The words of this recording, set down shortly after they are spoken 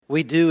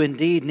We do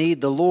indeed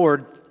need the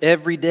Lord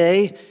every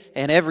day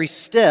and every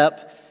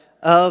step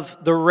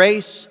of the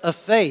race of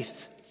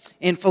faith.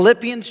 In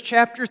Philippians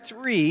chapter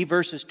 3,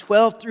 verses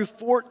 12 through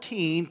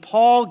 14,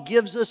 Paul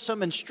gives us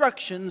some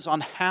instructions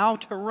on how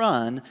to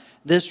run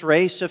this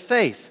race of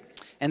faith.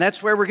 And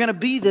that's where we're going to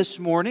be this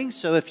morning.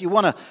 So if you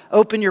want to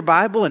open your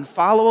Bible and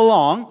follow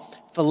along,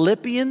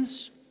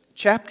 Philippians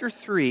chapter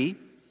 3,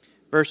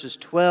 verses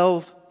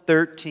 12,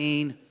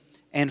 13,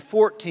 and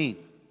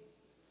 14.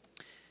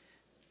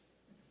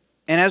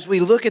 And as we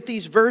look at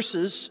these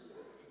verses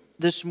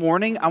this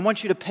morning, I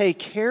want you to pay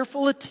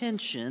careful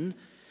attention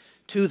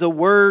to the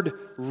word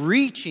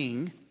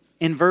reaching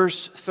in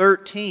verse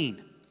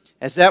 13,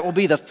 as that will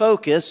be the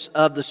focus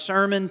of the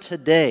sermon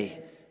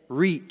today.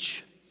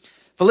 Reach.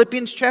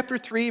 Philippians chapter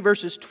 3,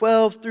 verses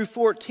 12 through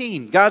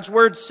 14. God's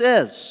word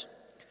says,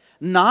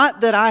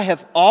 "Not that I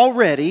have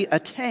already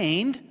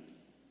attained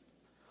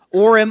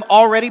or am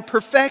already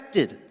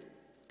perfected,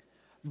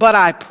 but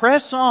I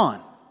press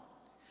on,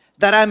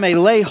 that I may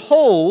lay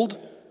hold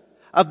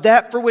of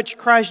that for which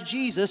Christ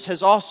Jesus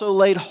has also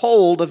laid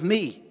hold of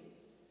me.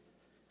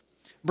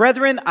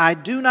 Brethren, I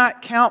do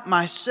not count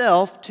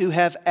myself to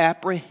have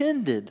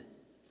apprehended,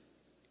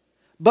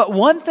 but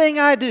one thing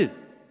I do,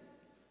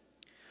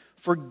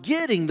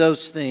 forgetting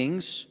those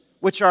things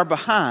which are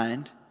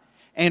behind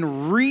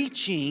and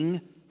reaching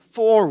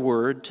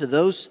forward to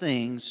those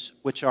things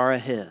which are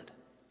ahead.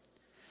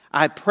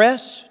 I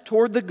press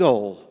toward the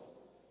goal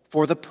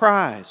for the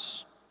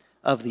prize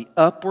of the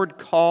upward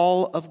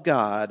call of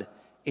God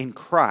in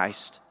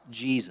Christ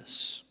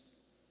Jesus."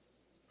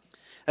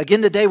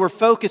 Again, today we're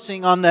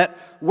focusing on that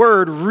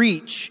word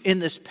reach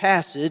in this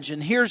passage,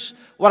 and here's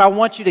what I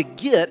want you to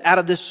get out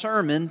of this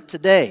sermon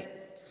today.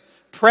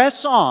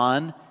 Press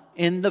on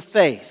in the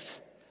faith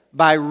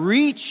by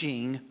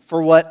reaching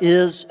for what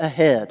is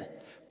ahead.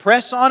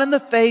 Press on in the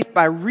faith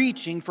by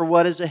reaching for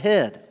what is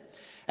ahead.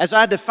 As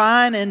I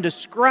define and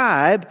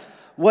describe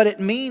what it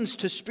means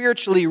to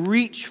spiritually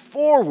reach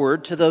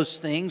forward to those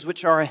things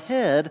which are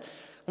ahead,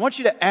 I want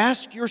you to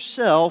ask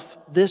yourself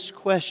this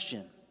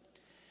question: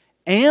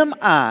 am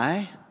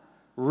I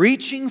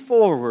reaching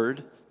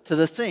forward to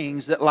the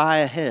things that lie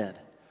ahead?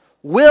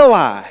 Will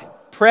I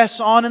press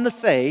on in the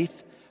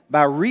faith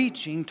by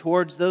reaching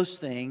towards those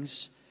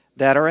things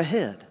that are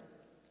ahead?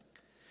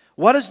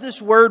 What does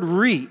this word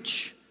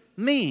reach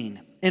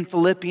mean in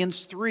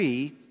Philippians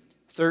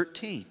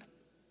 3:13?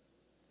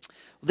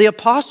 The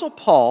Apostle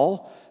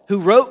Paul, who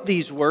wrote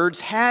these words,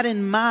 had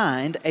in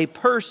mind a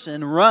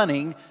person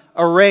running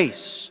a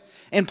race.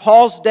 In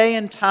Paul's day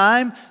and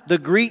time, the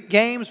Greek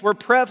games were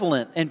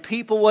prevalent, and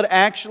people would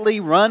actually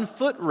run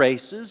foot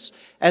races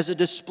as a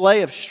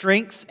display of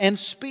strength and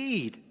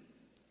speed.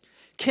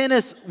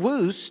 Kenneth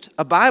Wust,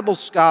 a Bible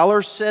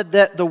scholar, said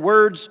that the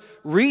words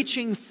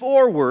reaching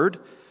forward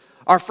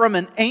are from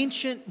an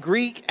ancient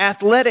Greek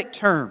athletic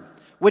term,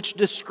 which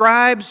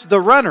describes the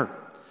runner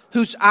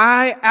whose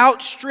eye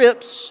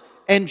outstrips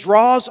and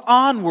draws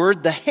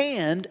onward the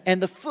hand and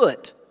the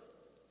foot.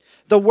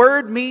 The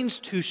word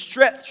means to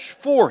stretch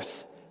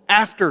forth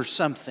after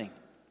something.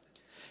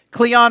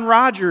 Cleon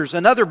Rogers,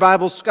 another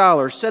Bible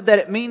scholar, said that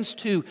it means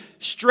to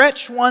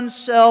stretch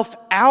oneself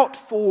out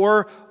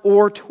for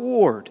or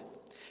toward.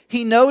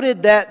 He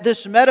noted that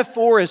this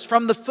metaphor is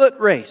from the foot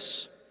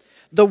race.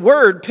 The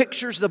word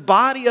pictures the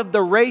body of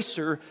the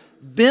racer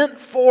bent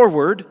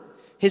forward,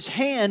 his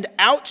hand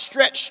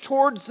outstretched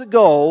towards the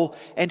goal,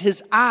 and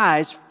his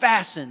eyes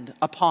fastened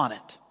upon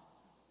it.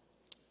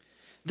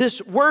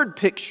 This word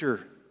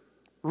picture,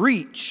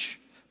 reach,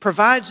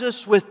 provides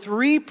us with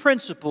three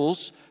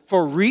principles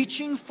for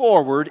reaching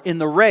forward in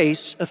the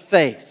race of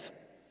faith.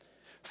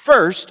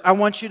 First, I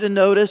want you to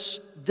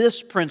notice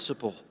this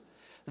principle: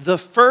 the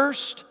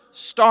first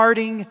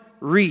starting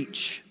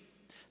reach.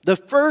 The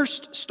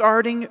first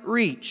starting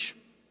reach.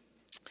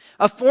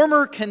 A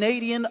former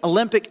Canadian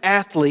Olympic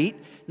athlete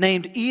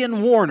named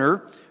Ian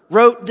Warner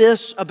wrote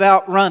this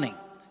about running.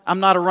 I'm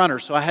not a runner,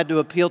 so I had to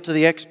appeal to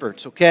the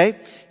experts, okay?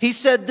 He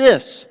said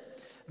this: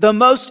 "The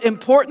most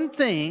important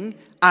thing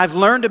I've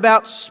learned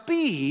about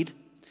speed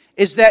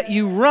is that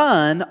you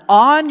run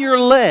on your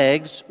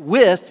legs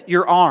with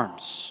your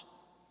arms."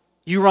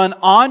 You run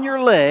on your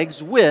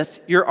legs with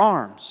your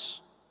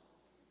arms.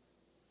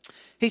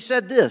 He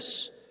said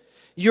this: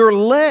 "Your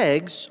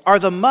legs are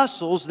the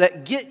muscles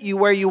that get you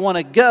where you want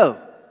to go,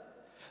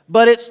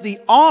 but it's the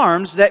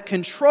arms that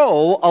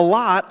control a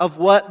lot of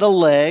what the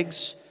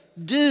legs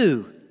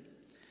do."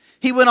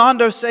 He went on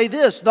to say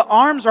this: "The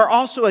arms are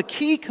also a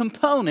key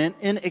component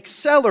in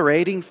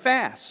accelerating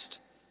fast.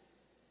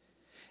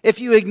 If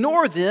you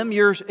ignore them,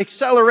 your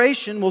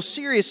acceleration will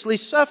seriously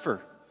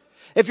suffer.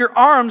 If your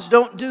arms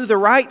don't do the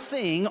right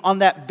thing on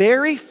that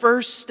very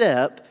first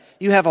step,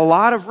 you have a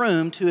lot of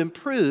room to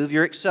improve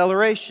your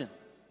acceleration."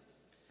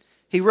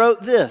 He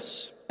wrote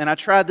this, and I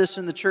tried this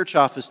in the church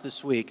office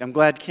this week. I'm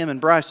glad Kim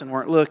and Bryson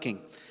weren't looking.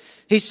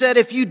 He said,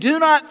 "If you do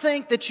not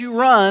think that you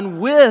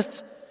run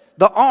with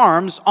the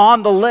arms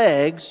on the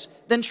legs,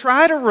 then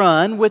try to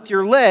run with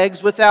your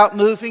legs without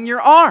moving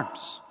your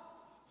arms."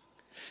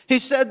 He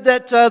said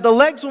that the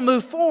legs will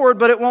move forward,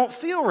 but it won't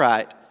feel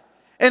right.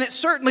 And it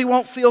certainly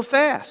won't feel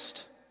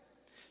fast.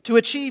 To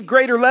achieve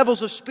greater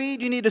levels of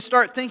speed, you need to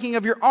start thinking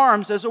of your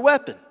arms as a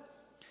weapon.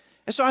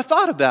 And so I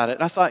thought about it.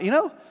 And I thought,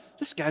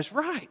 this guy's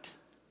right.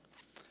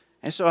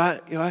 And so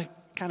I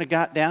kind of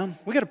got down.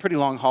 We got a pretty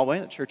long hallway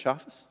in the church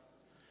office.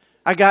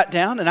 I got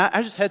down and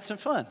I just had some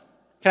fun.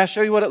 Can I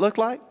show you what it looked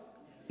like?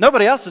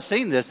 Nobody else has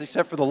seen this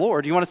except for the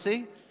Lord. You want to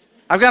see?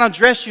 I've got on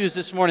dress shoes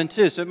this morning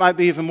too, so it might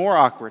be even more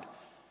awkward.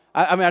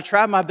 I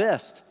tried my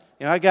best.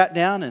 I got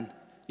down and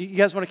you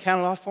guys want to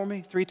count it off for me?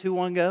 3, 2,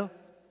 1, go.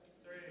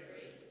 3,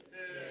 2,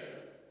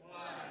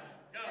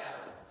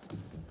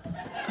 1,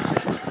 go.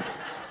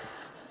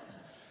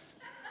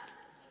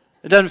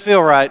 It doesn't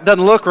feel right. It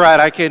doesn't look right,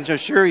 I can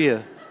assure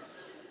you.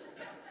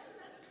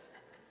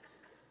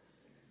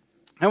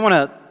 I want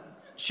to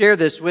share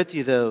this with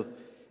you, though.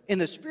 In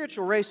the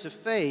spiritual race of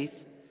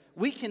faith,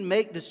 we can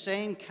make the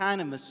same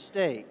kind of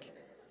mistake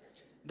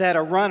that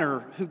a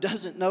runner who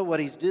doesn't know what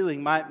he's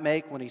doing might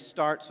make when he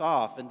starts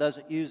off and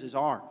doesn't use his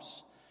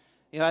arms.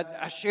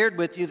 I shared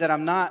with you that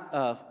I'm not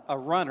a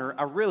runner.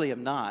 I really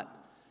am not.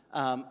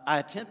 I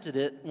attempted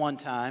it one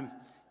time,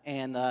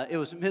 and it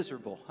was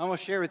miserable. I want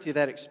to share with you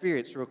that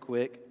experience real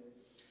quick.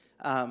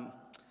 I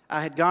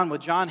had gone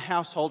with John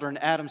Householder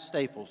and Adam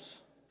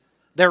Staples.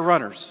 They're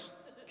runners,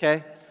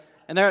 okay?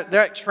 And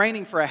they're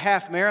training for a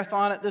half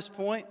marathon at this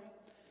point.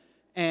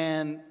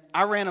 And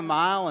I ran a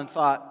mile and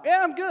thought, yeah,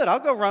 I'm good. I'll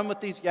go run with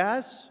these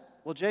guys.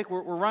 Well, Jake,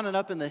 we're running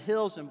up in the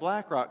hills in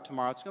Black Rock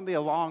tomorrow. It's going to be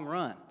a long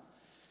run. I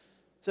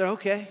said,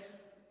 okay,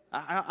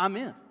 I'm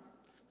in.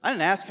 I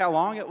didn't ask how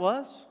long it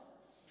was.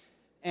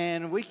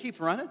 And we keep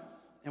running,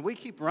 and we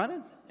keep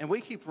running, and we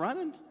keep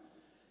running.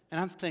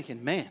 And I'm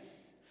thinking, man,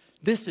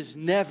 this is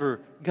never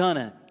going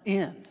to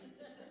end.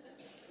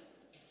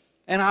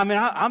 And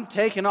I'm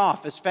taking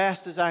off as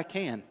fast as I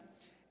can.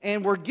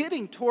 And we're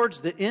getting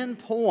towards the end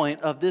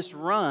point of this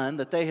run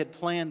that they had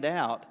planned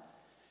out.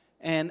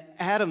 And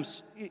Adam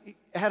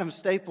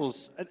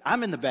Staples,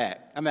 I'm in the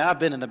back. I've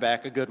been in the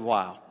back a good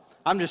while.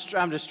 I'm just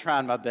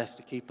trying my best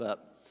to keep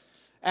up.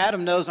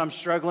 Adam knows I'm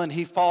struggling.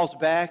 He falls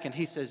back and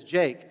he says,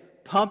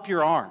 Jake, pump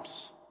your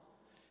arms.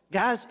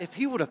 Guys, if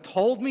he would have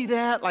told me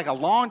that like a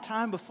long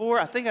time before,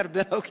 I think I'd have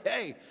been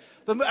okay.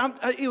 But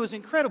it was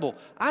incredible.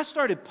 I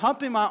started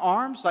pumping my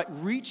arms, like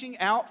reaching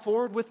out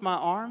forward with my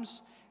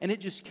arms, and it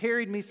just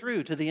carried me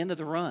through to the end of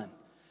the run.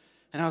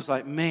 And I was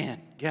like,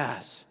 man,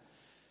 guys,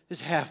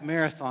 this half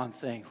marathon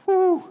thing,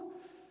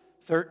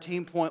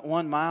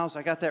 13.1 miles.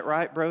 I got that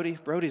right, Brody?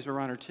 Brody's a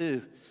runner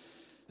too.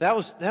 That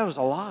was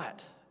a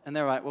lot. And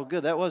they're like, well,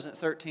 good, that wasn't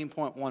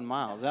 13.1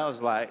 miles. That was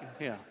like,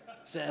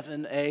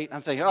 7, 8.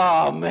 I'm thinking,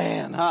 oh,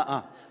 man,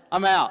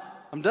 I'm out.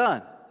 I'm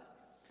done.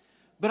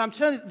 But I'm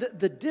telling you,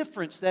 the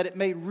difference that it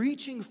made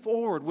reaching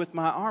forward with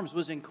my arms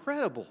was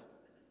incredible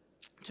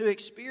to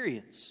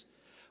experience.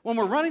 When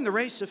we're running the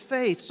race of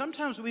faith,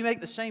 sometimes we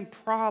make the same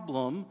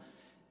problem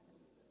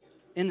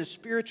in the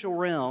spiritual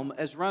realm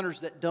as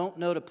runners that don't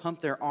know to pump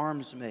their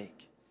arms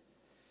make.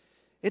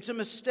 It's a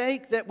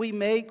mistake that we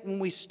make when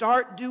we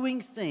start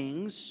doing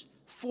things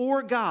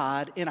for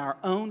God in our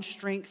own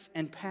strength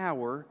and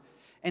power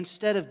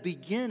instead of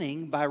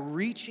beginning by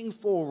reaching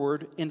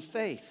forward in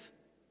faith.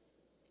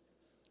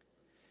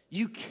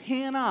 You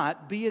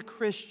cannot be a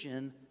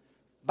Christian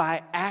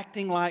by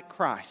acting like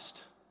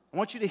Christ. I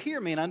want you to hear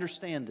me and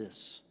understand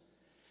this.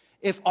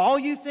 If all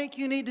you think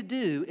you need to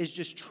do is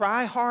just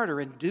try harder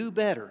and do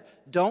better,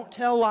 don't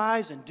tell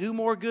lies and do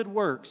more good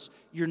works,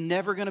 you're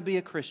never going to be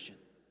a Christian.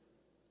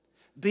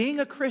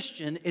 Being a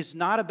Christian is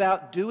not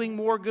about doing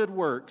more good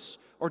works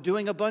or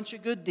doing a bunch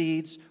of good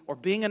deeds or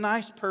being a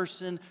nice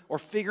person or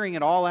figuring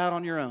it all out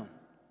on your own.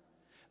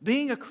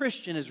 Being a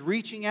Christian is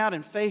reaching out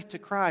in faith to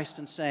Christ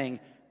and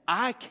saying,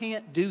 I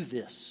can't do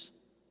this,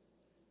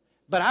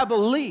 but I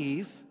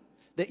believe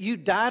that you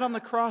died on the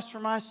cross for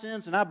my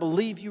sins and I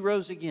believe you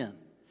rose again.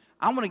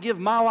 I'm going to give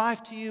my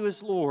life to you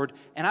as Lord,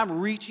 and I'm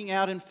reaching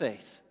out in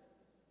faith.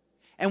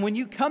 And when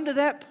you come to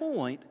that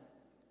point,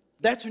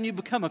 that's when you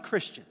become a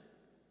Christian.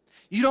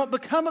 You don't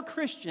become a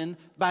Christian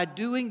by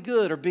doing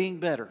good or being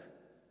better.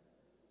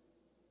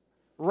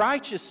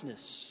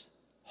 Righteousness,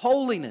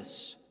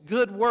 holiness,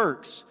 good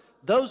works,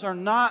 those are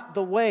not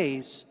the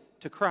ways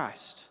to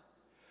Christ.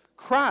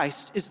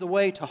 Christ is the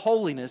way to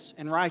holiness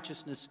and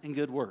righteousness and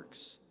good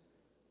works.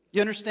 You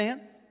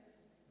understand?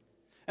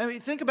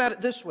 Think about it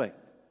this way.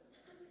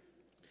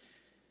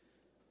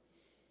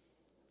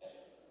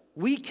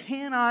 We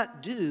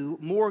cannot do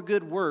more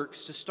good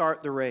works to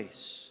start the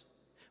race.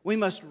 We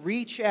must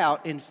reach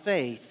out in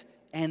faith,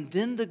 and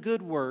then the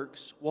good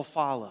works will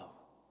follow.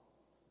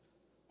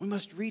 We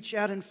must reach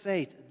out in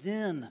faith,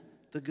 then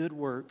the good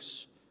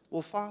works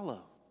will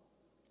follow.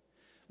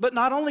 But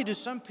not only do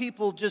some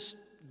people just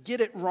get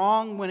it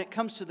wrong when it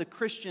comes to the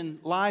Christian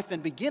life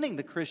and beginning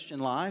the Christian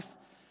life,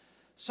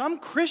 some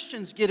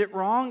Christians get it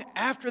wrong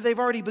after they've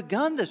already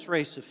begun this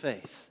race of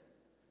faith.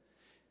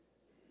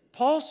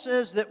 Paul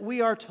says that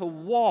we are to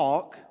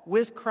walk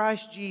with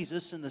Christ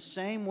Jesus in the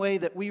same way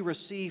that we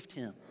received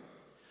Him.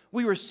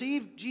 We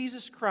receive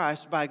Jesus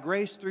Christ by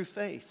grace through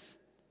faith.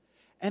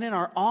 And in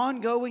our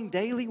ongoing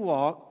daily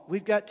walk,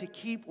 we've got to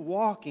keep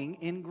walking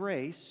in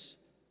grace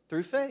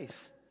through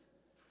faith.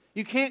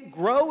 You can't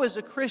grow as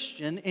a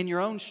Christian in your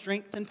own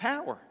strength and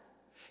power.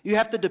 You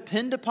have to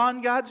depend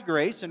upon God's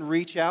grace and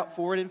reach out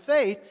for it in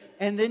faith,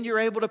 and then you're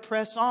able to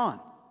press on.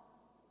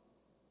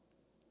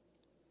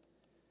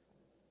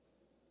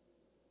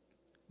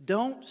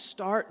 Don't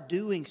start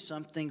doing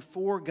something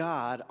for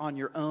God on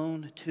your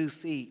own 2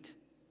 feet.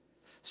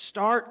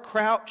 Start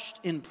crouched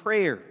in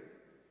prayer,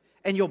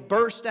 and you'll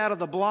burst out of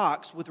the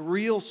blocks with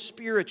real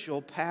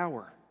spiritual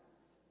power.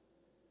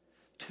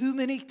 Too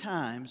many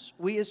times,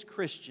 we as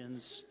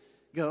Christians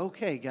go,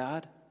 okay,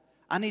 God,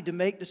 I need to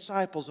make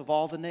disciples of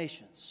all the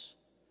nations.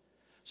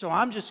 So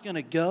I'm just going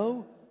to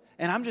go,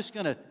 and I'm just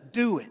going to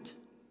do it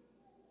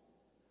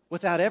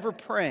without ever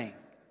praying,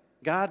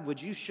 God,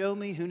 would you show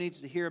me who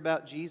needs to hear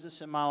about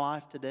Jesus in my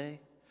life today?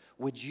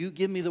 Would you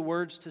give me the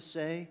words to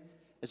say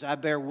as I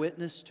bear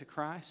witness to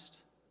Christ?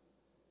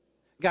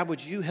 God,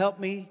 would you help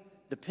me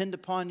depend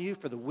upon you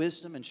for the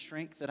wisdom and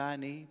strength that I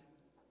need?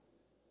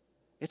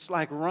 It's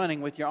like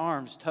running with your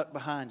arms tucked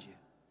behind you.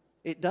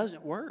 It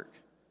doesn't work.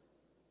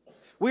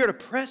 We are to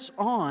press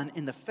on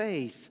in the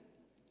faith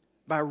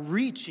by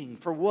reaching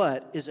for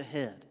what is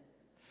ahead.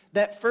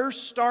 That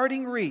first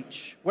starting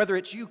reach, whether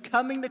it's you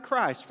coming to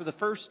Christ for the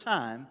first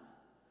time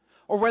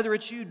or whether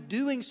it's you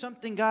doing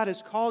something God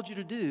has called you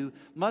to do,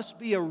 must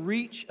be a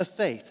reach of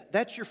faith.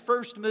 That's your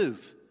first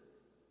move.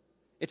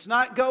 It's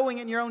not going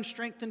in your own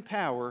strength and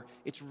power.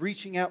 It's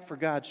reaching out for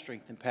God's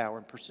strength and power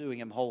and pursuing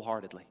Him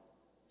wholeheartedly.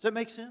 Does that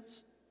make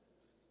sense?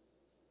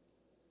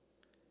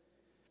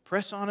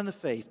 Press on in the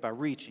faith by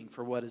reaching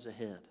for what is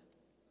ahead.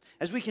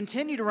 As we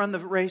continue to run the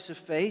race of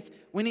faith,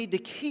 we need to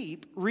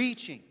keep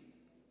reaching.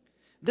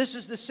 This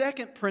is the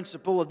second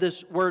principle of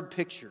this word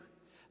picture.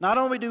 Not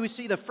only do we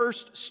see the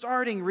first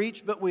starting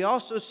reach, but we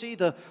also see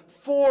the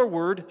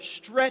forward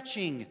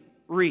stretching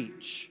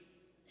reach.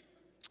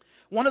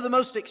 One of the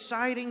most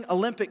exciting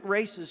Olympic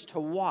races to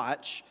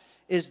watch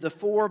is the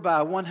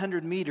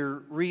 4x100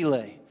 meter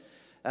relay.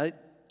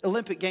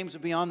 Olympic Games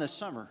will be on this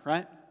summer,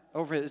 right?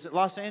 Is it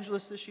Los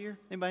Angeles this year?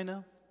 Anybody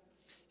know?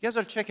 You guys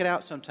ought to check it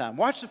out sometime.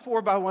 Watch the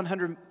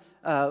 4x100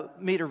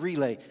 meter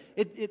relay.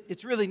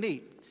 It's really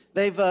neat.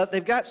 They've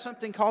got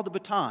something called the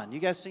baton. You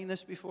guys seen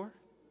this before?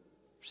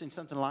 Seen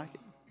something like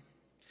it?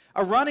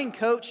 A running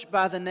coach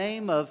by the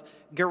name of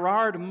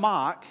Gerard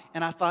Mach,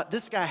 and I thought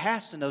this guy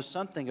has to know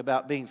something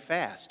about being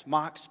fast,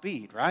 Mach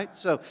speed, right?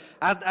 So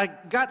I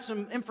got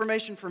some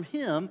information from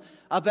him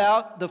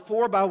about the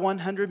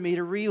 4x100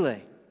 meter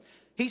relay.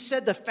 He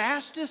said the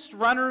fastest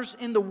runners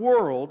in the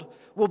world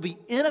will be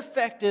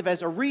ineffective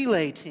as a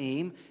relay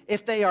team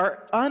if they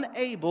are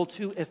unable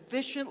to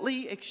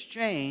efficiently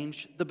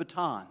exchange the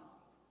baton.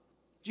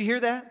 Did you hear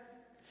that?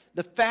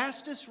 The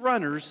fastest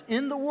runners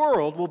in the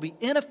world will be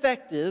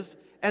ineffective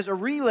as a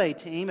relay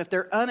team if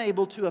they're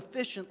unable to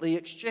efficiently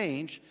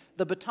exchange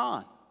the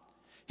baton.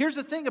 Here's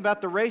the thing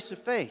about the race of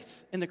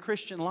faith in the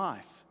Christian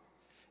life.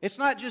 It's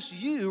not just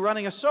you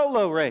running a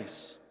solo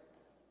race.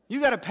 You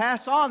got to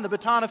pass on the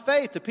baton of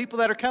faith to people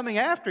that are coming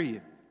after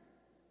you.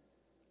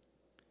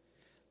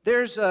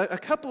 There's a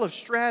couple of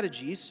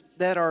strategies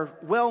that are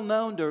well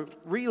known to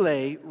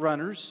relay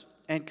runners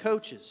and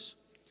coaches.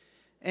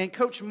 And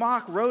Coach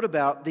Mach wrote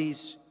about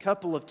these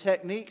couple of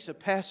techniques of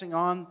passing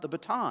on the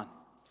baton.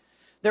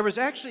 There was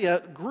actually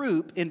a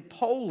group in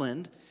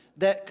Poland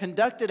that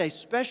conducted a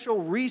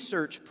special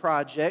research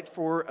project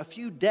for a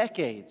few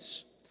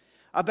decades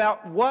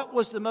about what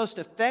was the most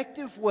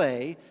effective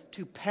way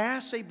to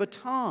pass a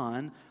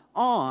baton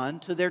on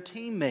to their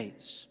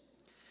teammates.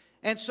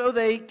 And so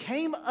they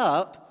came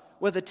up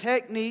with a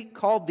technique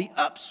called the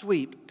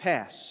upsweep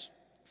pass.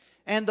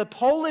 And the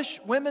Polish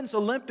women's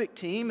Olympic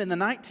team in the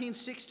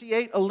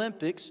 1968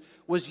 Olympics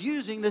was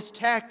using this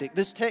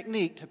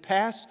technique to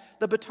pass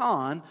the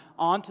baton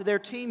on to their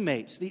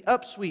teammates, the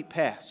upsweep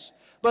pass.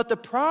 But the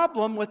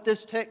problem with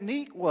this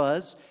technique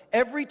was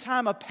every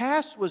time a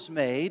pass was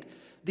made,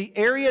 the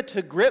area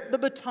to grip the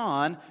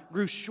baton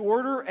grew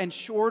shorter and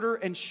shorter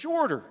and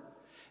shorter.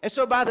 And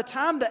so by the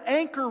time the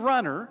anchor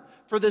runner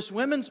for this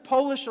women's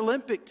Polish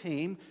Olympic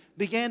team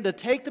began to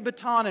take the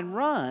baton and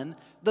run,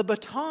 the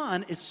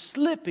baton is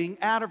slipping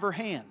out of her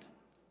hand.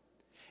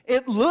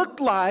 It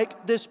looked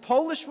like this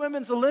Polish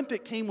women's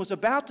Olympic team was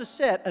about to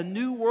set a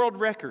new world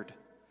record.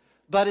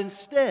 But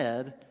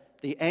instead,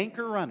 the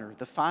anchor runner,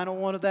 the final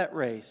one of that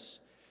race,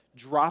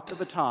 dropped the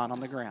baton on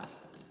the ground.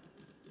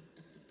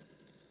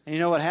 And you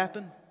know what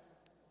happened?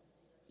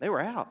 They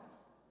were out.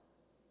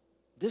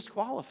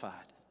 Disqualified.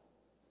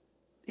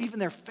 Even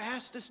their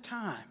fastest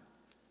time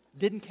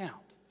didn't count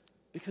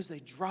because they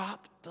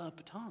dropped the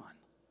baton.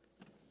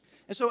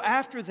 And so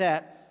after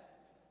that,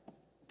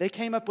 they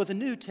came up with a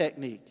new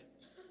technique.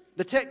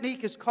 The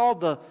technique is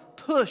called the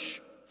push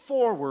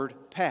forward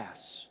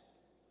pass.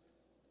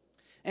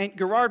 And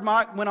Gerard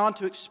Mach went on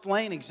to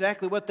explain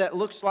exactly what that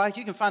looks like.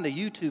 You can find a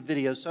YouTube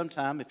video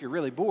sometime if you're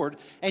really bored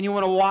and you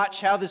want to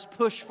watch how this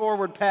push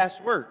forward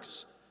pass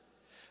works.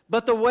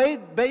 But the way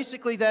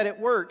basically that it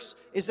works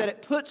is that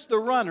it puts the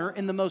runner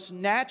in the most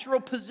natural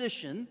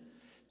position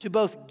to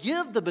both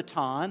give the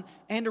baton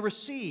and to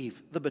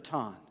receive the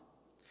baton.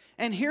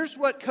 And here's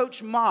what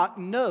Coach Mock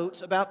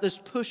notes about this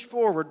push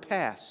forward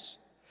pass.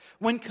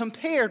 When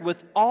compared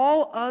with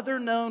all other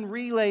known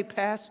relay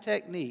pass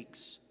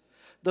techniques,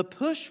 the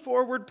push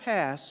forward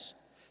pass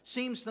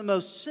seems the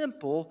most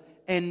simple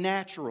and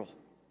natural.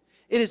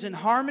 It is in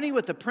harmony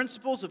with the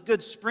principles of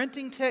good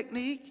sprinting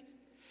technique,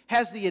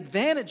 has the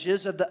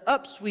advantages of the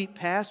upsweep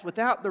pass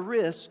without the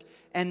risk,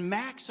 and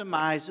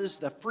maximizes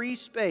the free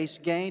space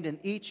gained in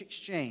each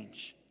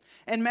exchange,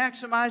 and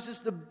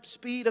maximizes the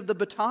speed of the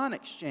baton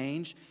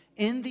exchange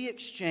in the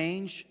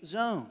exchange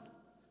zone.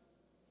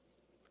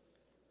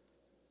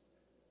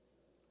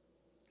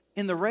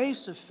 In the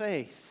race of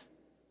faith,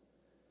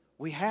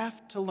 we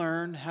have to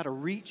learn how to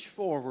reach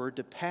forward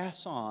to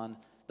pass on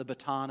the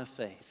baton of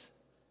faith.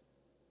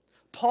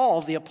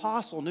 Paul, the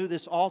apostle, knew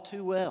this all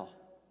too well.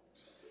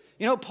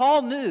 You know,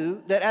 Paul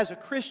knew that as a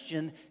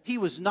Christian, he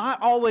was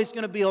not always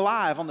going to be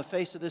alive on the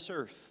face of this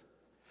earth.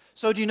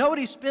 So do you know what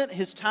he spent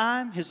his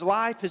time, his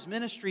life, his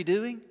ministry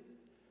doing?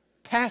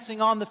 Passing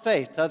on the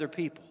faith to other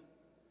people.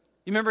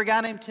 You remember a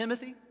guy named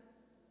Timothy?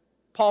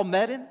 Paul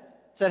met him,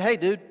 said, "Hey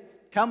dude,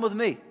 come with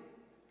me."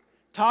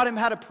 Taught him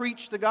how to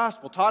preach the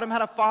gospel, taught him how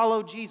to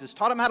follow Jesus,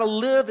 taught him how to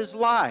live his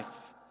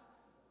life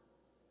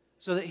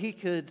so that he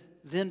could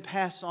then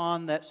pass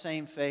on that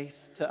same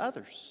faith to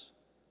others.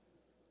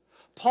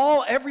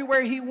 Paul,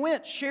 everywhere he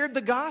went, shared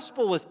the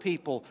gospel with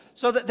people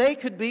so that they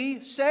could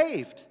be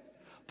saved.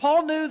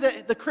 Paul knew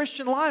that the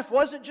Christian life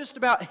wasn't just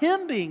about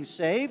him being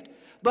saved,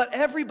 but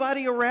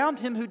everybody around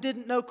him who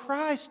didn't know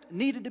Christ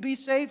needed to be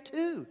saved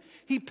too.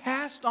 He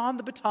passed on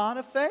the baton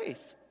of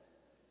faith.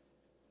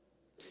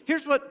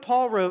 Here's what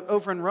Paul wrote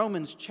over in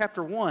Romans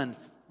chapter 1,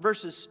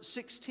 verses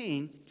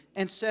 16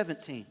 and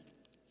 17.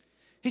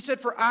 He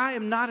said, "For I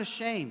am not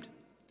ashamed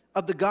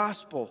of the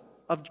gospel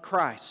of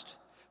Christ,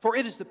 for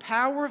it is the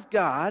power of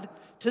God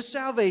to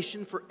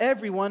salvation for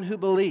everyone who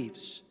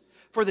believes,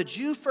 for the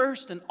Jew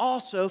first and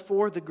also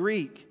for the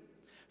Greek.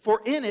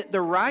 For in it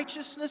the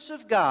righteousness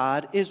of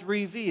God is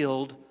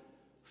revealed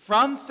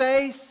from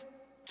faith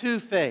to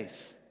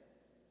faith."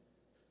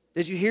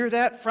 Did you hear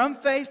that? From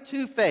faith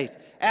to faith.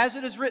 As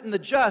it is written, the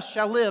just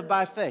shall live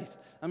by faith.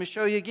 Let me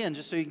show you again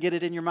just so you can get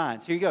it in your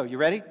minds. Here you go. You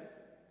ready?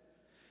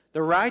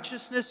 The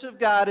righteousness of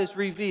God is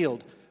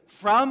revealed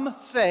from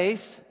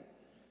faith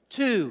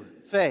to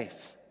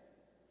faith.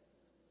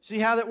 See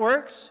how that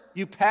works?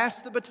 You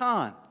pass the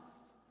baton. I'm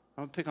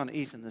going to pick on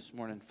Ethan this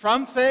morning.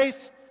 From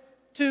faith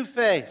to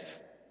faith.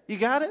 You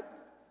got it?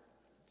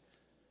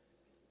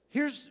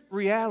 Here's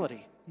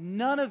reality.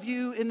 None of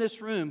you in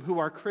this room who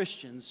are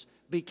Christians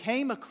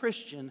became a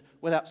Christian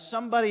without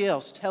somebody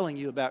else telling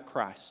you about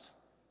Christ.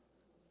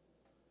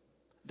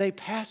 They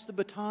passed the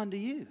baton to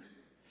you.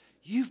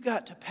 You've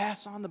got to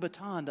pass on the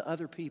baton to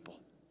other people.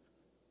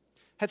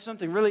 Had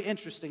something really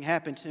interesting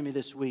happen to me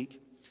this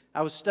week.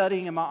 I was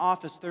studying in my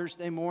office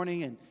Thursday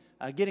morning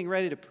and getting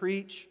ready to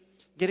preach,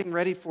 getting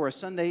ready for a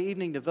Sunday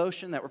evening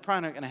devotion that we're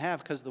probably not going to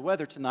have because of the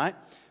weather tonight.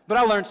 But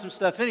I learned some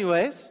stuff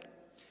anyways.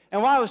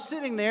 And while I was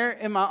sitting there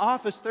in my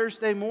office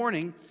Thursday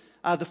morning,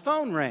 the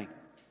phone rang.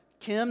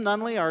 Kim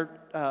Nunley, our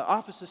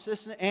office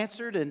assistant,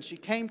 answered, and she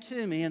came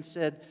to me and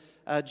said,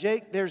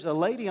 "Jake, there's a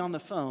lady on the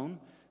phone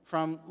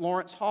from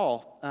Lawrence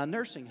Hall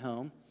nursing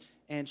home,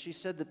 and she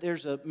said that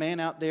there's a man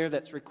out there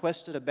that's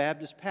requested a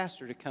Baptist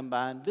pastor to come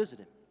by and visit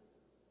him.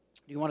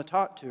 Do you want to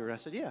talk to her?" I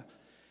said, "Yeah."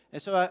 And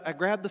so I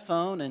grabbed the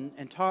phone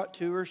and talked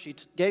to her. She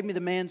gave me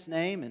the man's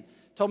name and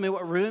told me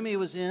what room he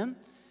was in,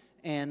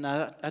 and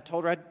I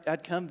told her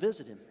I'd come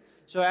visit him.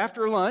 So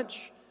after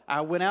lunch,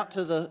 I went out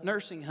to the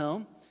nursing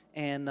home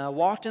and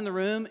walked in the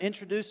room,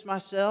 introduced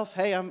myself.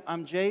 "Hey,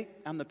 I'm Jake.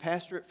 I'm the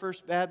pastor at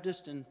First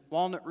Baptist in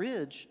Walnut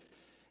Ridge."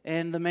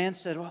 And the man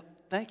said, "Well,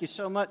 thank you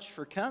so much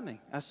for coming."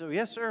 I said, "Well,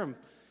 yes, sir.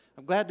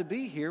 I'm glad to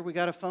be here. We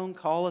got a phone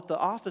call at the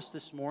office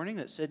this morning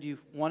that said you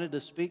wanted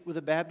to speak with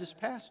a Baptist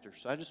pastor.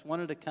 So I just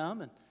wanted to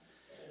come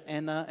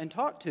and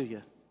talk to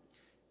you."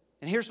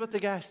 And here's what the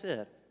guy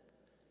said.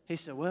 He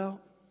said,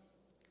 "Well,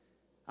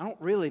 I don't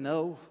really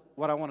know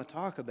what I want to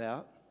talk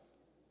about,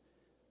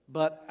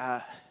 but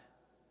I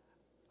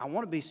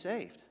want to be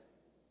saved,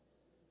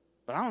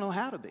 but I don't know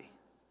how to be."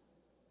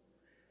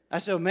 I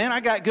said, "Man, I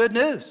got good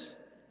news.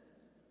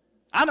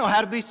 I know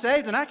how to be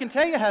saved, and I can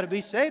tell you how to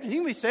be saved, and you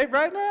can be saved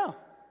right now."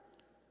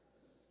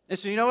 And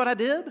so you know what I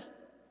did?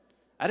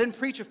 I didn't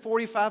preach a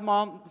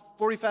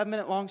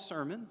 45-minute long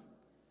sermon.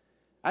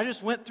 I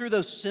just went through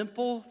those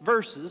simple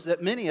verses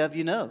that many of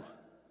you know.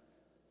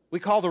 We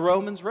call the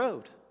Romans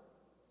Road.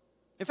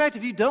 In fact,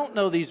 if you don't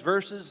know these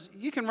verses,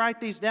 you can write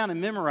these down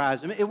and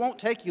memorize them. It won't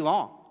take you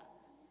long.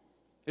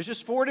 There's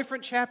just 4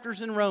 different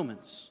chapters in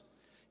Romans.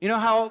 You know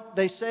how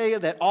they say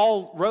that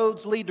all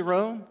roads lead to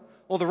Rome?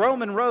 Well, the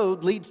Roman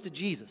road leads to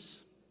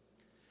Jesus.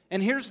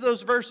 And here's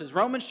those verses.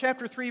 Romans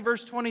chapter 3,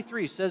 verse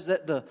 23 says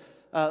that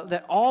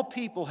that all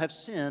people have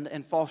sinned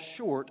and fall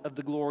short of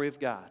the glory of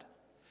God.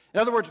 In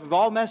other words, we've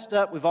all messed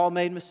up. We've all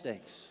made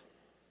mistakes.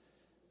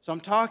 So I'm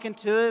talking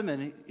to him,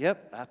 and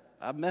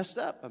I messed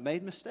up. I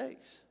made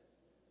mistakes.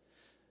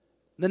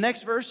 The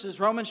next verse is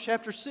Romans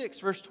chapter 6,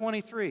 verse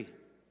 23.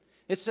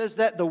 It says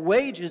that the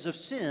wages of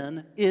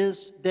sin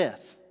is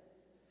death.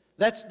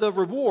 That's the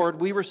reward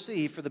we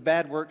receive for the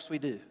bad works we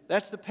do.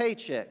 That's the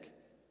paycheck,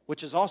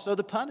 which is also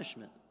the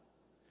punishment.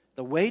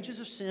 The wages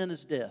of sin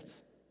is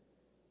death.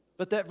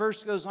 But that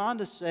verse goes on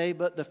to say,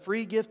 but the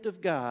free gift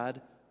of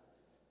God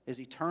is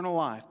eternal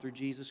life through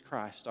Jesus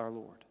Christ our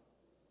Lord.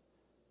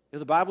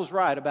 The Bible's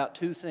right about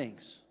two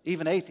things.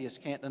 Even atheists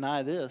can't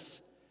deny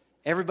this.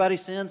 Everybody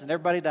sins and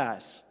everybody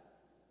dies.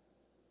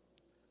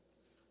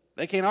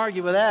 They can't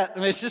argue with that. I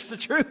mean, it's just the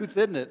truth,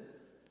 isn't it?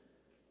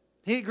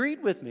 He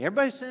agreed with me.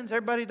 Everybody sins,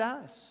 everybody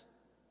dies.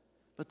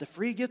 But the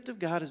free gift of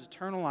God is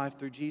eternal life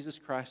through Jesus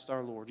Christ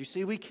our Lord. You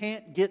see, we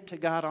can't get to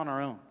God on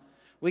our own.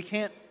 We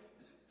can't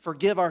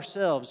forgive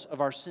ourselves of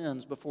our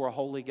sins before a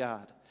holy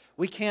God.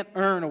 We can't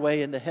earn a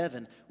way into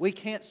heaven. We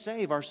can't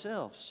save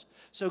ourselves.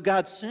 So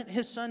God sent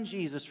His Son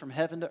Jesus from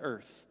heaven to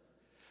earth.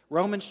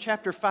 Romans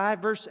chapter 5,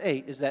 verse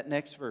 8 is that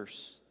next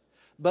verse.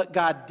 But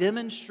God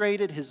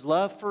demonstrated His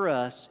love for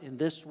us in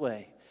this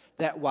way,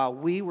 that while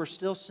we were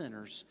still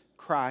sinners,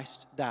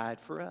 Christ died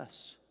for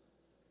us.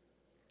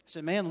 I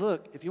said, man,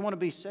 look, if you want to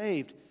be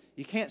saved,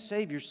 you can't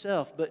save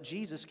yourself, but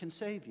Jesus can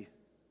save you.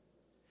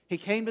 He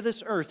came to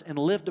this earth and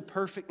lived a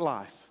perfect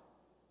life.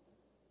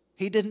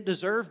 He didn't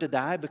deserve to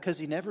die because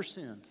He never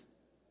sinned.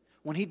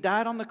 When He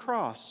died on the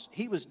cross,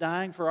 He was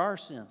dying for our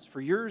sins,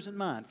 for yours and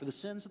mine, for the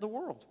sins of the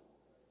world.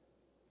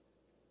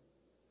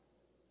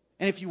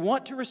 And if you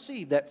want to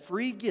receive that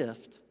free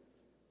gift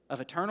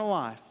of eternal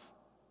life,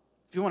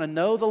 if you want to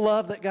know the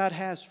love that God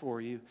has for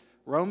you,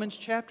 Romans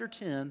chapter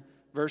 10,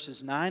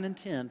 verses 9 and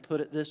 10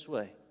 put it this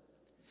way.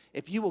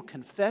 If you will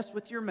confess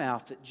with your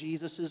mouth that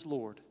Jesus is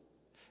Lord,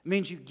 it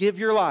means you give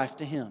your life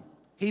to Him.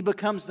 He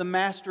becomes the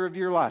master of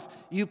your life.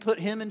 You put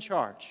Him in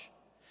charge.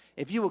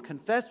 If you will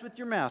confess with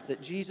your mouth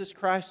that Jesus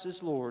Christ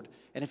is Lord,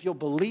 and if you'll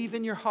believe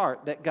in your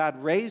heart that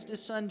God raised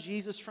His Son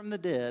Jesus from the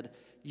dead,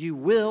 you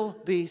will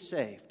be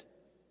saved.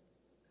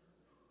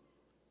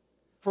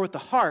 For with the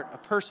heart a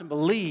person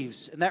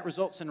believes, and that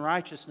results in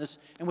righteousness,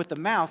 and with the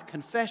mouth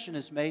confession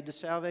is made to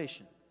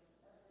salvation.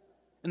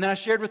 And then I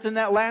shared within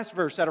that last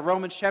verse out of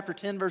Romans chapter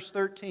 10, verse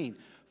 13,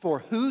 for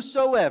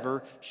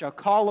whosoever shall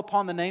call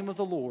upon the name of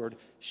the Lord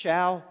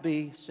shall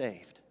be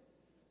saved.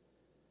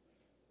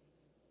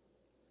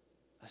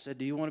 I said,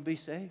 do you want to be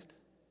saved?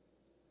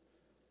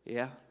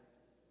 Yeah.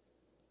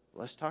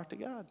 Let's talk to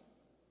God.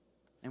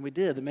 And we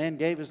did. The man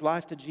gave his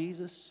life to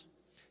Jesus.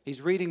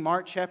 He's reading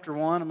Mark chapter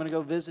 1. I'm going to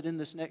go visit him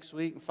this next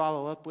week and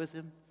follow up with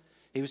him.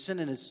 He was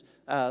sending his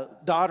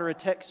daughter a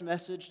text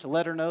message to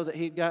let her know that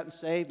he had gotten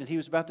saved, and he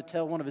was about to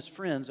tell one of his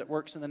friends that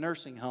works in the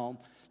nursing home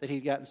that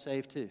he'd gotten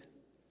saved too.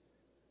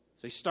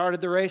 So he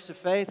started the race of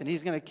faith, and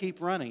he's going to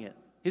keep running it.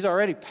 He's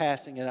already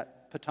passing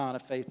that baton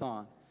of faith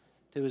on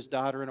to his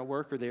daughter and a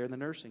worker there in the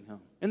nursing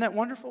home. Isn't that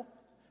wonderful?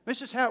 It's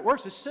just how it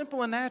works. It's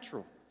simple and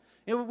natural.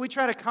 You know, we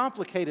try to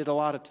complicate it a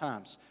lot of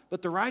times,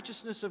 but the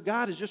righteousness of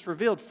God is just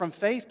revealed from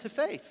faith to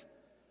faith.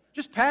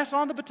 Just pass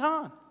on the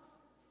baton.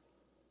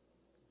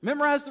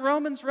 Memorize the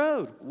Romans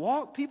road.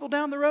 Walk people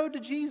down the road to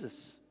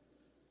Jesus.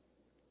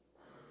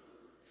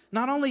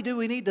 Not only do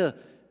we need to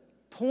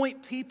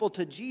point people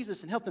to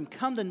Jesus and help them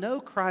come to know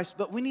Christ,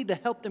 but we need to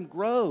help them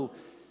grow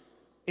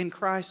in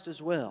Christ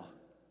as well.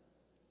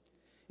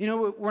 You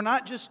know, we're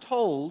not just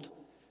told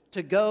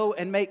to go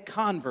and make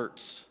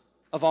converts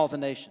of all the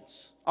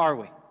nations, are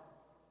we?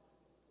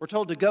 We're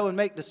told to go and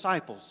make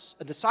disciples.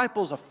 A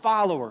disciple is a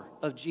follower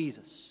of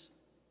Jesus.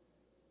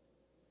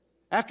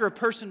 After a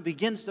person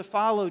begins to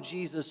follow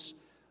Jesus,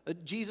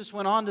 Jesus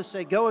went on to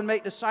say, go and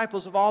make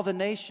disciples of all the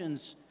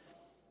nations,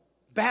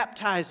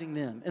 baptizing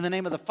them in the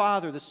name of the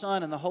Father, the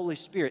Son, and the Holy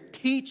Spirit,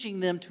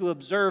 teaching them to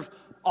observe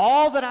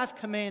all that I've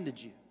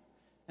commanded you.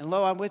 And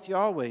lo, I'm with you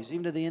always,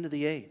 even to the end of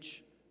the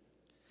age.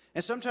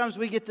 And sometimes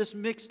we get this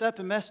mixed up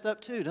and messed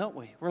up too, don't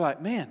we? We're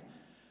like, man,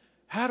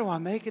 how do I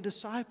make a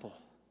disciple?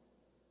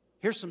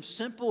 Here's some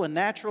simple and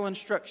natural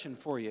instruction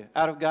for you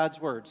out of God's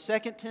Word. 2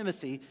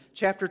 Timothy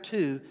chapter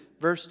 2,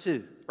 verse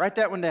 2. Write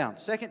that one down.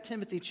 2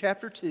 Timothy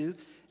chapter 2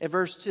 and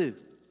verse 2.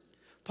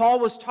 Paul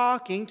was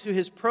talking to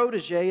his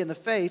protege in the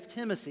faith,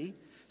 Timothy,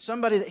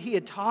 somebody that he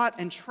had taught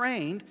and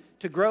trained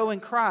to grow in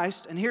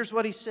Christ. And here's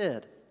what he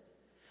said.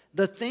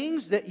 The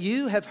things that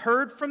you have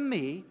heard from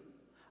me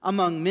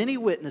among many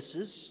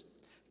witnesses,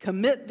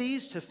 commit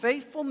these to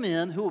faithful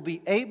men who will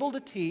be able to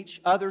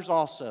teach others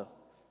also.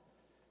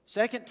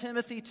 2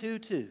 Timothy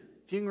 2:2.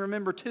 If you can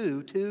remember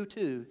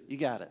 2:2, you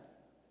got it.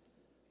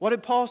 What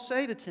did Paul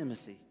say to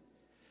Timothy?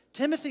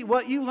 Timothy,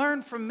 what you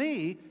learned from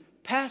me,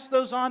 pass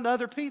those on to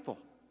other people.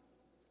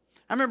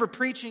 I remember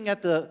preaching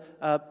at the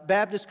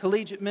Baptist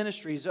Collegiate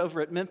Ministries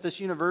over at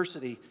Memphis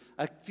University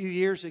a few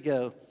years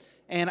ago,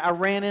 and I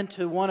ran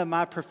into one of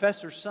my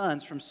professor's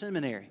sons from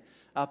seminary,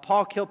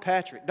 Paul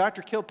Kilpatrick.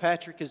 Dr.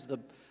 Kilpatrick is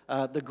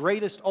the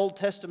greatest Old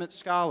Testament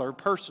scholar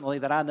personally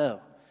that I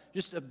know.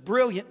 Just a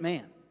brilliant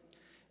man.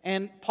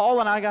 And Paul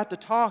and I got to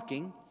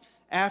talking,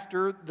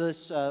 after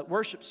this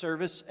worship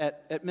service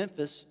at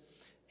Memphis,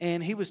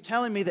 and he was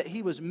telling me that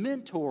he was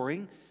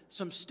mentoring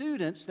some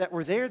students that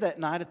were there that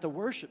night at the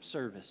worship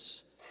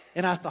service.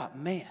 And I thought,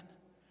 man,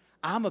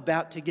 I'm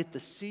about to get the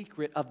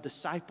secret of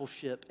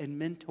discipleship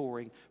and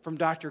mentoring from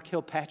Dr.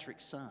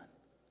 Kilpatrick's son.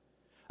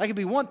 Like, it'd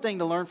be one thing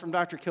to learn from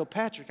Dr.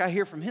 Kilpatrick. I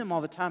hear from him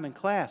all the time in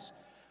class.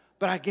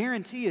 But I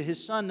guarantee you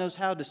his son knows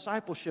how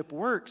discipleship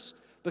works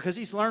because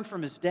he's learned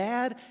from his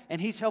dad,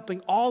 and he's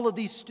helping all of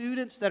these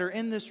students that are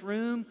in this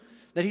room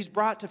that he's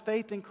brought to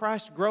faith in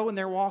Christ grow in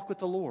their walk with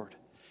the Lord.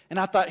 And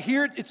I thought,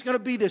 here it's going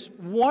to be this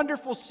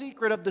wonderful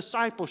secret of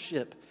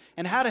discipleship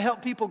and how to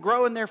help people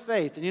grow in their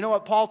faith. And you know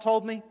what Paul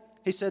told me?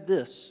 He said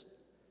this,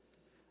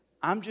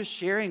 I'm just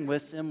sharing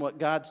with them what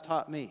God's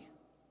taught me.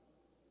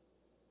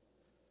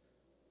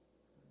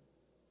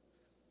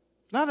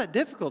 It's not that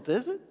difficult,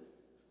 is it?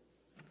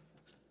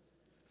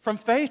 From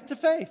faith to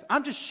faith.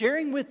 I'm just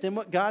sharing with them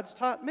what God's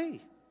taught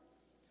me.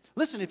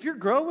 Listen, if you're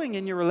growing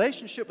in your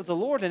relationship with the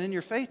Lord and in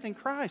your faith in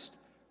Christ,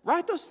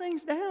 write those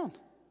things down.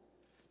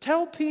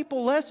 Tell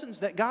people lessons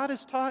that God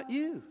has taught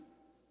you.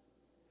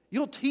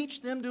 You'll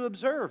teach them to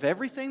observe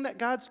everything that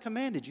God's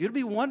commanded you. It'll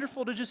be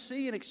wonderful to just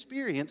see and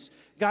experience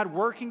God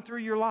working through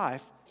your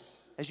life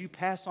as you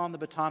pass on the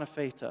baton of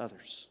faith to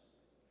others.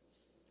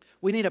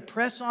 We need to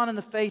press on in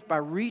the faith by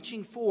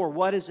reaching for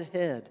what is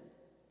ahead.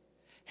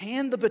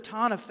 Hand the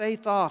baton of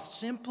faith off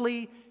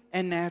simply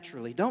and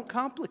naturally. Don't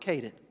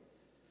complicate it.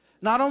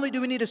 Not only do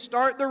we need to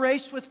start the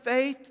race with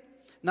faith,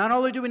 not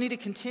only do we need to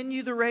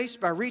continue the race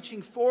by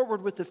reaching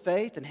forward with the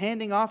faith and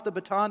handing off the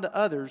baton to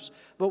others,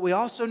 but we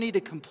also need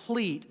to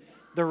complete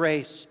the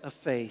race of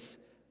faith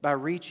by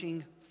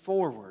reaching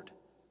forward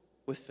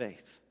with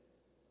faith.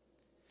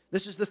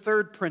 This is the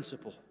third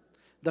principle,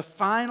 the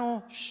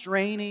final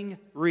straining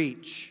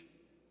reach.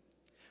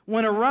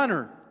 When a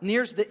runner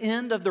nears the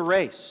end of the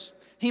race,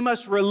 he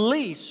must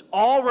release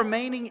all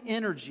remaining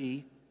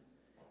energy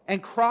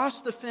and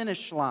cross the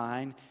finish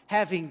line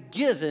having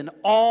given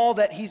all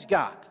that he's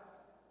got.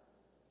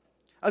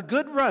 A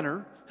good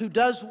runner who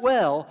does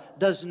well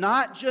does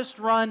not just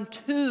run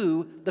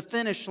to the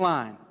finish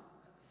line.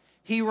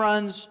 He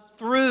runs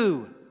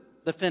through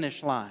the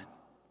finish line.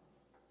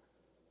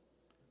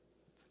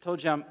 I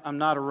told you I'm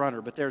not a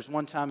runner, but there's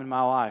one time in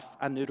my life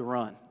I knew to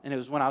run, and it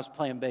was when I was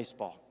playing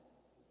baseball.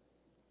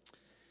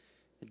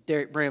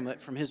 Derek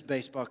Bramlett from his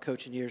baseball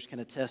coaching years can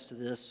attest to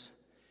this.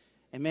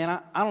 And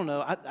man, I don't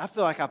know, I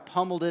feel like I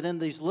pummeled it in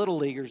these little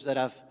leaguers that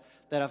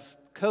I've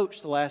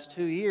coached the last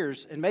 2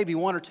 years, and maybe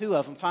one or two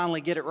of them finally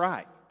get it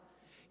right.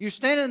 You're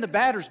standing in the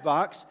batter's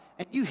box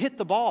and you hit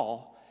the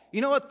ball.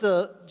 You know what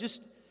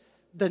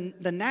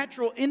the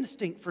natural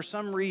instinct for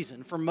some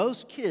reason for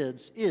most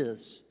kids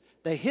is?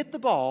 They hit the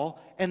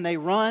ball and they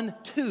run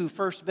to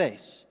first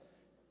base.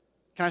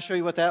 Can I show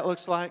you what that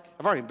looks like?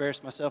 I've already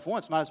embarrassed myself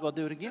once, might as well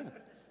do it again.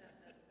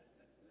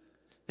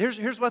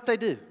 Here's what they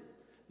do.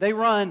 They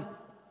run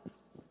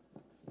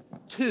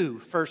to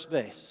first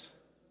base.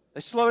 They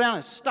slow down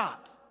and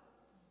stop.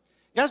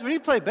 Guys, when you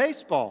play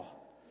baseball,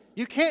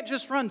 you can't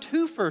just run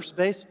to first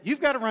base. You've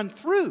got to run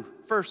through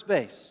first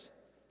base.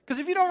 Because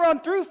if you don't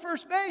run through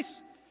first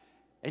base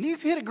and you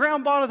hit a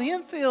ground ball to the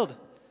infield,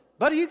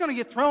 buddy, you're going to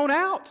get thrown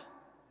out.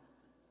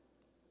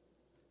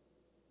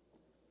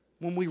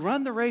 When we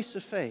run the race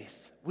of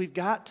faith, we've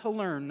got to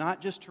learn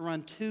not just to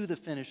run to the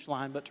finish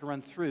line, but to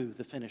run through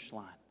the finish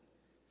line.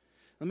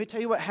 Let me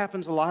tell you what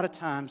happens a lot of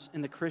times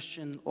in the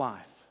Christian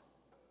life.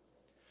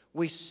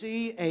 We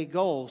see a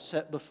goal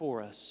set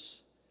before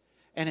us,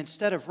 and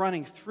instead of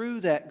running through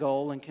that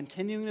goal and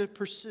continuing to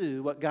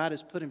pursue what God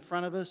has put in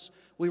front of us,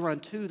 we run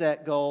to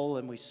that goal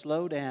and we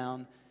slow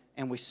down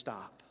and we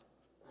stop.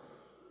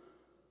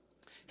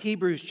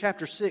 Hebrews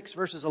chapter 6,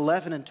 verses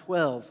 11 and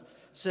 12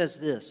 says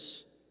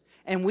this,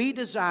 "And we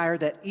desire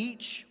that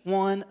each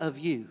one of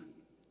you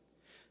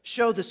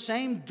show the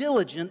same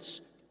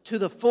diligence to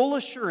the full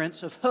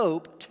assurance of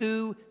hope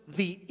to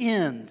the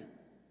end,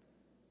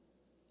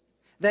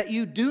 that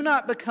you do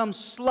not become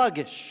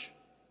sluggish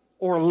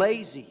or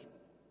lazy,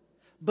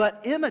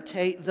 but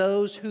imitate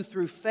those who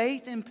through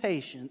faith and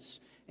patience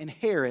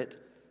inherit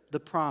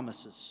the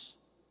promises."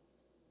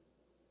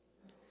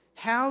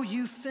 How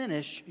you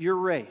finish your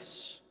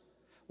race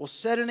will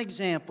set an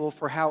example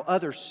for how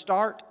others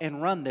start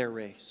and run their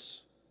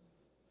race.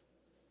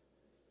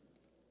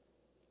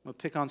 I'm going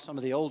to pick on some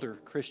of the older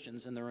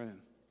Christians in the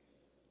room.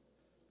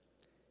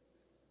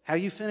 How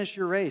you finish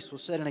your race will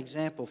set an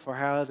example for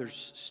how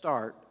others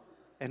start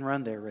and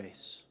run their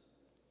race.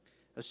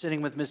 I was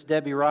sitting with Miss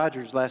Debbie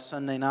Rogers last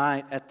Sunday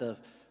night at the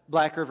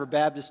Black River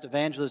Baptist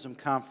Evangelism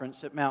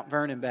Conference at Mount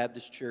Vernon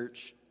Baptist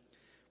Church.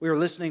 We were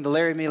listening to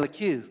Larry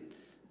Milicu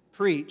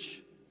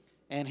preach,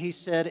 and he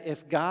said,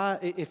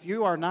 if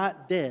you are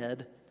not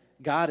dead,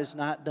 God is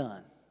not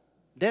done.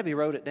 Debbie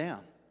wrote it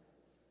down.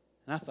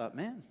 And I thought,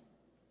 man,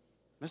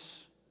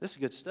 this is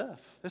good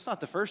stuff. It's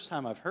not the first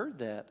time I've heard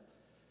that.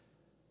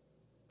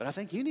 But I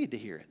think you need to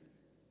hear it.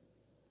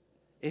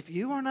 If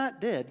you are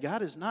not dead,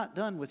 God is not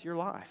done with your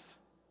life.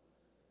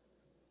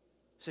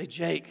 Say,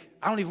 Jake,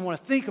 I don't even want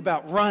to think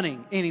about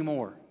running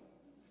anymore.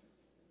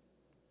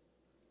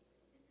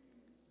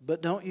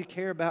 But don't you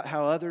care about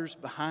how others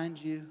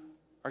behind you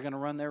are going to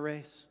run their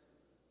race?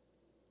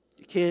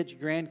 Your kids,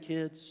 your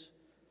grandkids,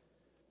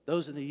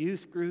 those in the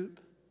youth group,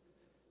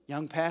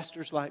 young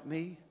pastors like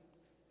me,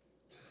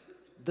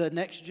 the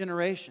next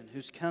generation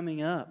who's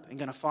coming up and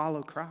going to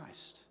follow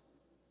Christ.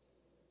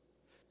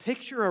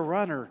 Picture a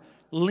runner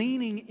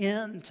leaning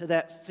into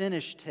that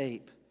finish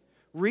tape,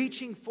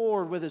 reaching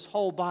forward with his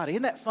whole body.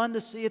 Isn't that fun to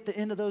see at the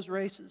end of those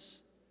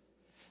races?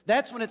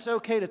 That's when it's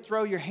okay to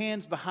throw your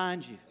hands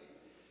behind you,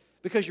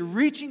 because you're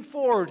reaching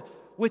forward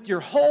with your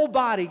whole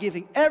body,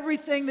 giving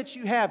everything that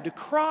you have to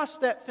cross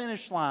that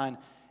finish line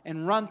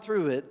and run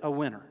through it a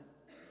winner.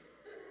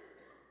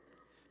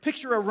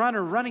 Picture a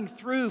runner running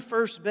through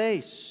first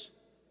base.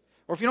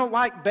 Or if you don't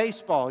like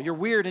baseball, you're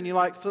weird and you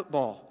like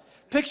football.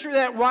 Picture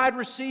that wide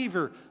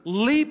receiver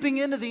leaping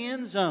into the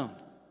end zone.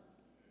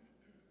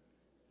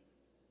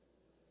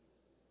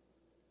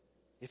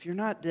 If you're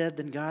not dead,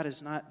 then God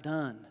is not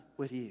done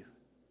with you.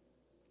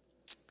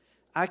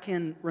 I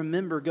can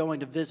remember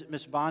going to visit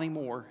Miss Bonnie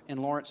Moore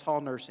in Lawrence Hall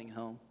Nursing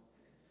Home.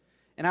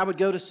 And I would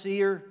go to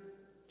see her,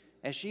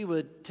 and she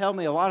would tell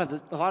me a lot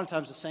of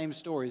times the same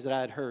stories that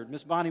I had heard.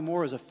 Miss Bonnie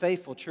Moore was a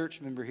faithful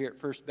church member here at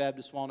First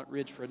Baptist Walnut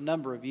Ridge for a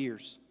number of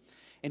years.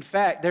 In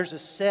fact, there's a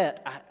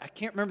set, I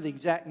can't remember the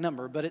exact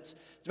number, but it's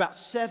about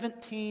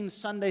 17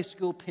 Sunday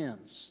school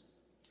pins.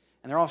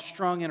 And they're all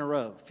strung in a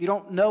row. If you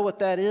don't know what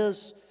that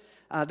is,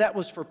 that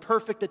was for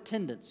perfect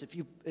attendance. If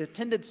you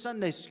attended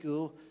Sunday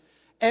school,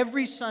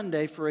 every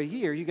Sunday for a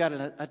year, you got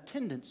an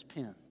attendance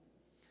pin.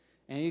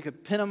 And you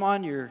could pin them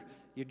on your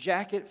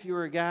jacket if you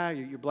were a guy, or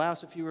your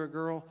blouse if you were a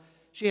girl.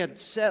 She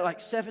had like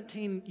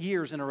 17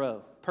 years in a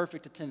row,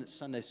 perfect attendance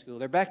Sunday school.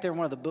 They're back there in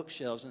one of the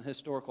bookshelves in the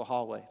historical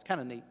hallway. It's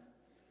kind of neat.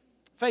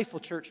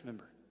 Faithful church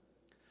member.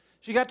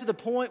 She got to the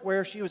point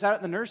where she was out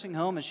at the nursing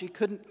home and she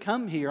couldn't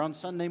come here on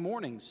Sunday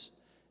mornings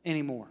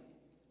anymore.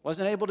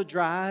 Wasn't able to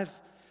drive.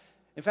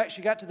 In fact,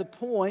 she got to the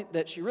point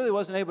that she really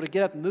wasn't able to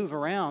get up and move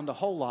around a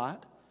whole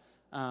lot.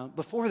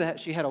 Before that,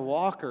 she had a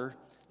walker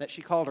that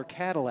she called her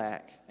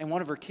Cadillac. And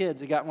one of her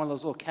kids had got one of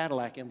those little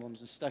Cadillac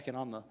emblems and stuck it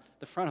on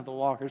the front of the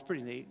walker. It was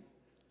pretty neat.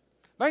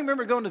 But I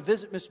remember going to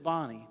visit Miss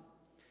Bonnie.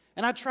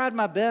 And I tried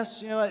my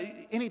best,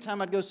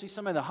 anytime I'd go see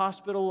somebody in the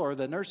hospital or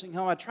the nursing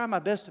home, I'd try my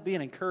best to be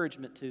an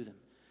encouragement to them.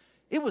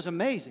 It was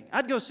amazing.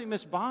 I'd go see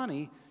Miss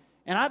Bonnie,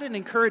 and I didn't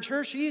encourage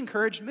her, she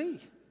encouraged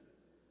me.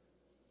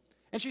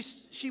 And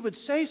she would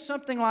say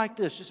something like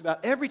this, just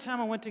about every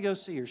time I went to go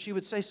see her. She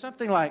would say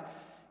something like,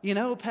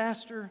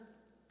 Pastor,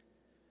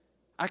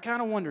 I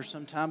kind of wonder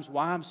sometimes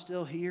why I'm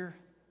still here,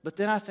 but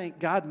then I think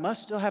God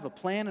must still have a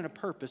plan and a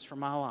purpose for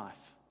my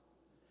life.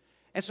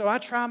 And so I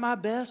try my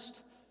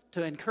best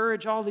to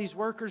encourage all these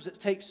workers that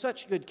take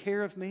such good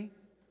care of me.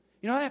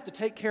 I have to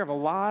take care of a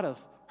lot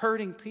of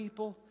hurting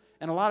people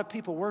and a lot of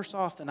people worse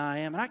off than I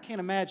am, and I can't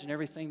imagine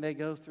everything they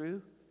go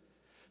through.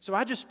 So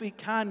I just speak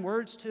kind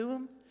words to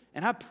them,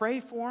 and I pray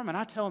for them, and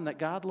I tell them that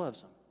God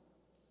loves them.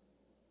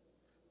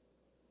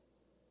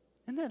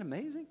 Isn't that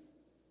amazing?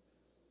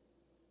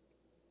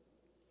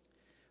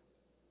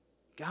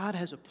 God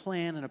has a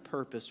plan and a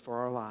purpose for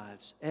our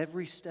lives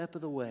every step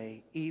of the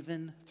way,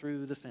 even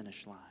through the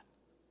finish line.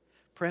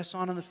 Press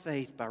on in the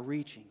faith by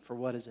reaching for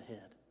what is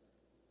ahead.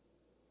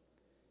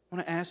 I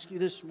want to ask you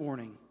this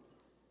morning,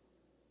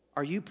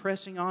 are you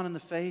pressing on in the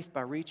faith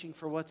by reaching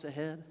for what's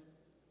ahead?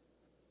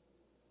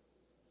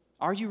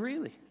 Are you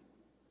really?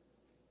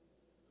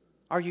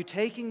 Are you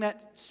taking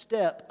that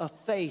step of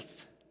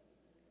faith?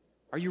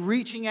 Are you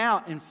reaching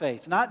out in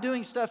faith? Not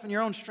doing stuff in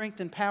your own strength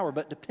and power,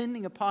 but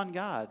depending upon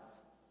God.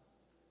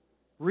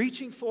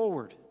 Reaching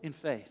forward in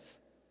faith.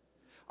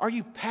 Are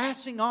you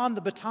passing on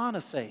the baton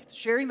of faith,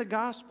 sharing the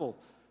gospel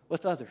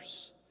with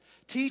others,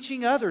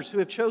 teaching others who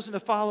have chosen to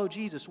follow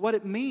Jesus what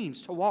it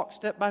means to walk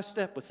step by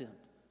step with Him?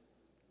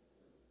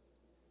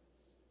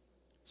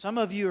 Some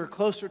of you are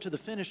closer to the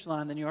finish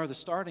line than you are the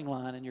starting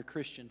line in your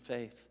Christian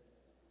faith.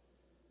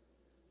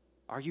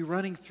 Are you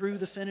running through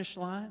the finish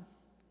line?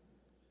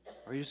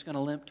 Or are you just going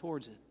to limp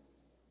towards it?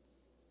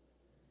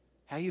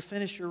 How you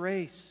finish your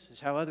race is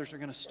how others are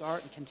going to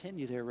start and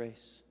continue their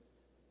race.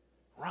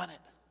 Run it.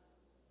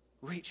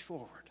 Reach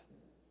forward.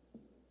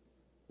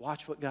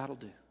 Watch what God will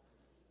do.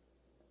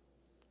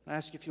 I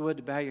ask you, if you would,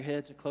 to bow your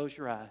heads and close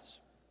your eyes.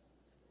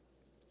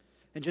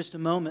 In just a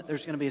moment,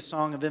 there's going to be a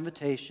song of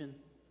invitation.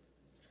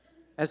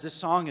 As this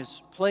song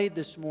is played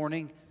this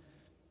morning,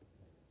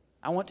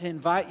 I want to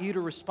invite you to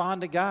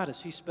respond to God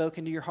as He's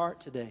spoken to your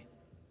heart today.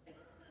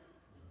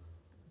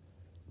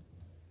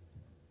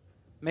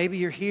 Maybe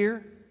you're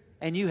here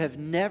and you have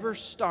never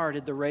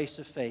started the race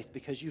of faith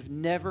because you've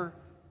never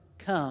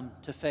come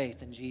to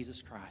faith in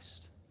Jesus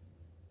Christ.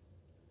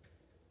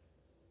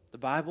 The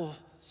Bible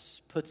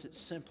puts it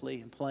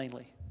simply and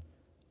plainly.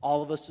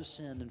 All of us have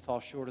sinned and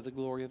fall short of the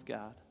glory of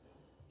God.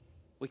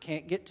 We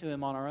can't get to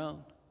Him on our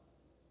own.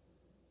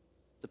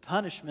 The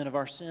punishment of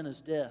our sin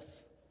is death,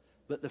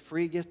 but the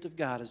free gift of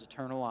God is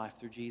eternal life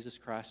through Jesus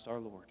Christ our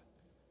Lord.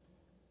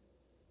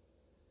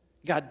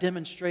 God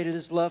demonstrated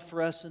His love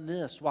for us in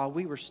this: while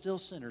we were still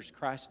sinners,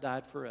 Christ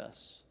died for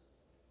us.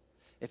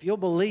 if you'll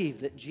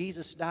believe that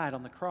Jesus died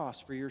on the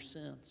cross for your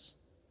sins,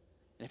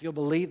 and if you'll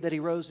believe that He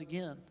rose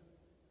again,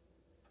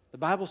 the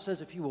Bible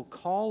says if you will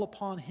call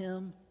upon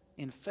Him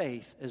in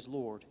faith as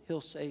Lord,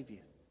 He'll save you.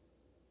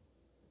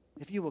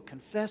 If you will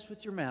confess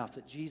with your mouth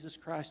that Jesus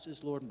Christ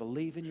is Lord and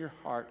believe in your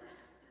heart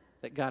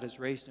that God has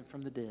raised Him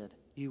from the dead,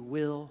 you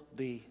will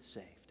be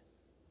saved.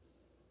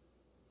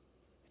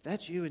 If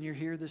that's you and you're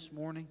here this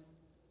morning,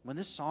 when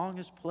this song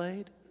is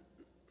played,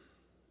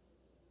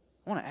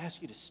 I want to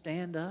ask you to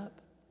stand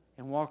up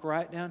and walk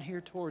right down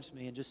here towards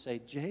me and just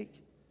say, Jake,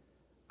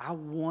 I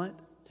want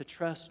to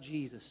trust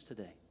Jesus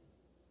today.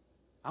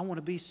 I want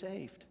to be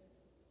saved.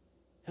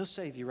 He'll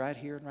save you right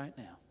here and right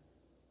now.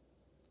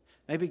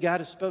 Maybe God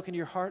has spoken to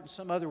your heart in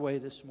some other way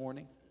this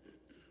morning.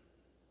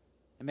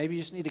 And maybe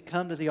you just need to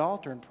come to the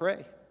altar and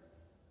pray.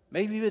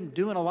 Maybe you've been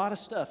doing a lot of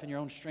stuff in your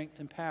own strength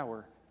and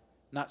power,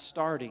 not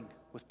starting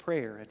with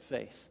prayer and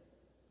faith.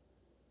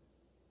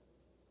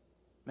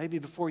 Maybe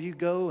before you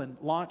go and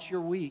launch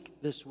your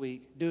week this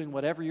week, doing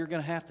whatever you're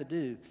going to have to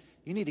do,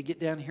 you need to get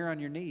down here on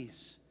your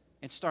knees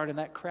and start in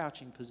that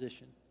crouching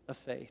position of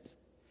faith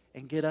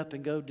and get up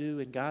and go do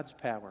in God's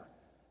power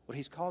what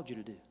He's called you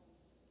to do.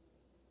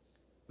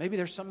 Maybe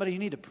there's somebody you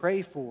need to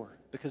pray for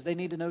because they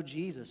need to know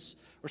Jesus,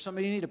 or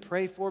somebody you need to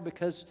pray for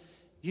because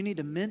you need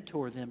to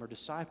mentor them or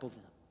disciple them.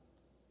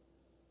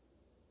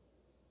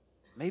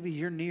 Maybe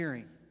you're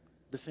nearing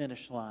the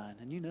finish line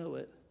and you know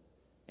it,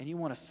 and you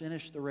want to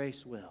finish the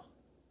race well.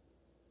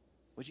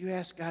 Would you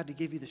ask God to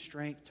give you the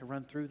strength to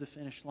run through the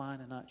finish line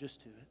and not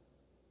just to it?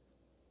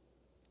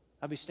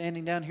 I'll be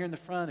standing down here in the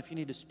front if you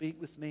need to speak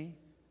with me.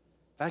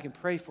 If I can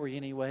pray for you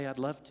anyway, I'd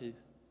love to.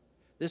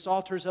 This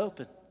altar is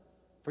open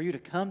for you to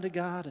come to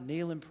God and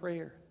kneel in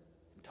prayer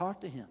and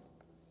talk to Him.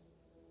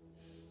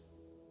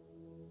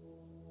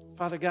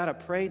 Father God, I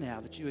pray now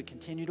that you would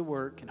continue to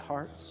work in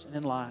hearts and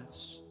in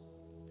lives.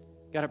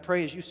 God, I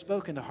pray as you've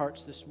spoken to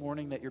hearts this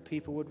morning that your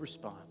people would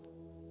respond.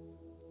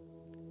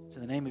 It's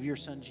in the name of your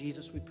Son,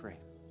 Jesus, we pray.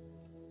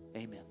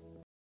 Amen.